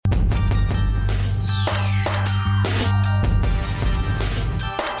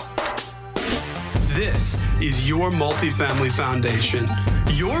This is your multifamily foundation,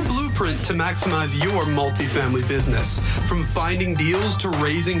 your blueprint to maximize your multifamily business. From finding deals to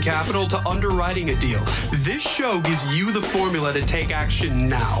raising capital to underwriting a deal, this show gives you the formula to take action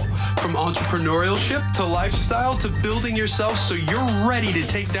now. From entrepreneurship to lifestyle to building yourself so you're ready to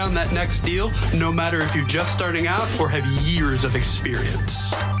take down that next deal, no matter if you're just starting out or have years of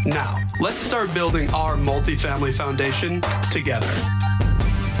experience. Now, let's start building our multifamily foundation together.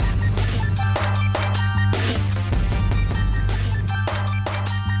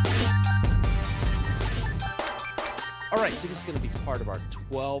 All right, so this is going to be part of our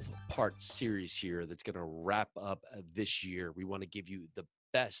 12-part series here that's going to wrap up this year. We want to give you the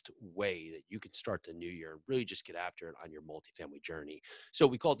best way that you can start the new year and really just get after it on your multifamily journey. So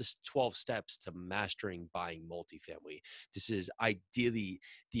we call this 12 steps to mastering buying multifamily. This is ideally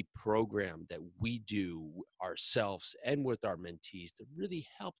the program that we do ourselves and with our mentees to really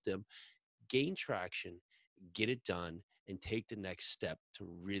help them gain traction, get it done, and take the next step to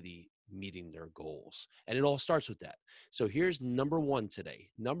really meeting their goals. And it all starts with that. So here's number one today.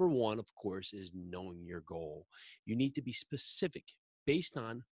 Number one, of course, is knowing your goal. You need to be specific based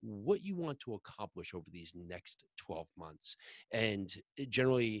on what you want to accomplish over these next 12 months. And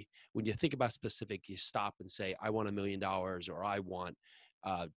generally, when you think about specific, you stop and say, I want $1 million or I want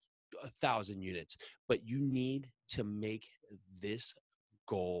 1,000 units. But you need to make this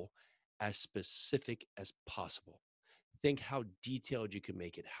goal as specific as possible. Think how detailed you can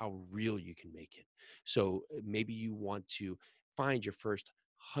make it, how real you can make it. So maybe you want to find your first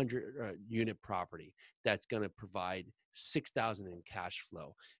 100 unit property that's going to provide 6,000 in cash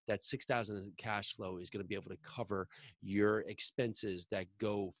flow. That 6,000 in cash flow is going to be able to cover your expenses that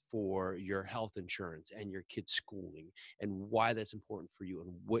go for your health insurance and your kids' schooling, and why that's important for you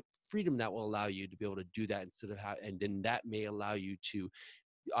and what freedom that will allow you to be able to do that instead of and then that may allow you to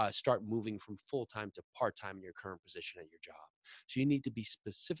start moving from full-time to part-time in your current position at your job. So you need to be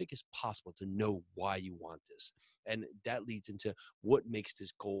specific as possible to know why you want this. And that leads into what makes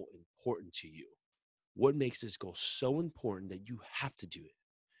this goal important to you. What makes this goal so important that you have to do it?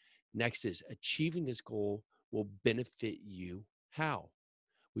 Next is achieving this goal will benefit you. How?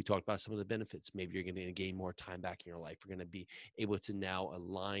 We talked about some of the benefits. Maybe you're going to gain more time back in your life. You're going to be able to now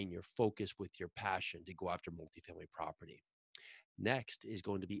align your focus with your passion to go after multifamily property. Next is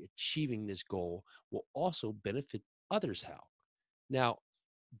going to be achieving this goal will also benefit others. How? Now,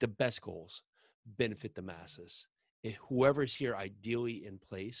 the best goals benefit the masses. If whoever's here ideally in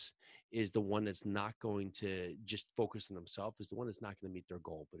place is the one that's not going to just focus on themselves, is the one that's not going to meet their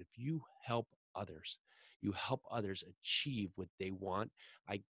goal. But if you help others achieve what they want,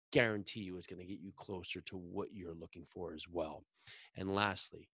 I guarantee you it's going to get you closer to what you're looking for as well. And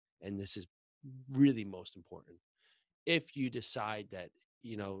lastly, and this is really most important, if you decide that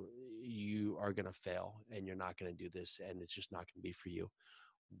you are going to fail and you're not going to do this and it's just not going to be for you,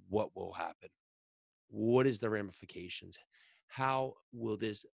 what will happen? What is the ramifications? How will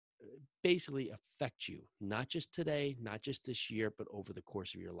this basically affect you, not just today, not just this year, but over the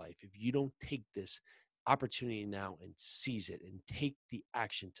course of your life? If you don't take this opportunity now and seize it and take the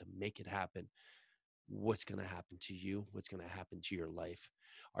action to make it happen, what's going to happen to you? What's going to happen to your life?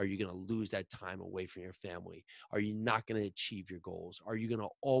 Are you going to lose that time away from your family? Are you not going to achieve your goals? Are you going to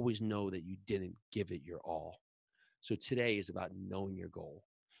always know that you didn't give it your all? So today is about knowing your goal,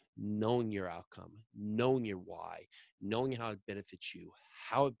 knowing your outcome, knowing your why, knowing how it benefits you,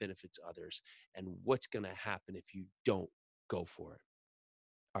 how it benefits others, and what's going to happen if you don't go for it.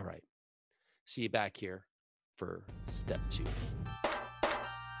 All right. See you back here for step 2.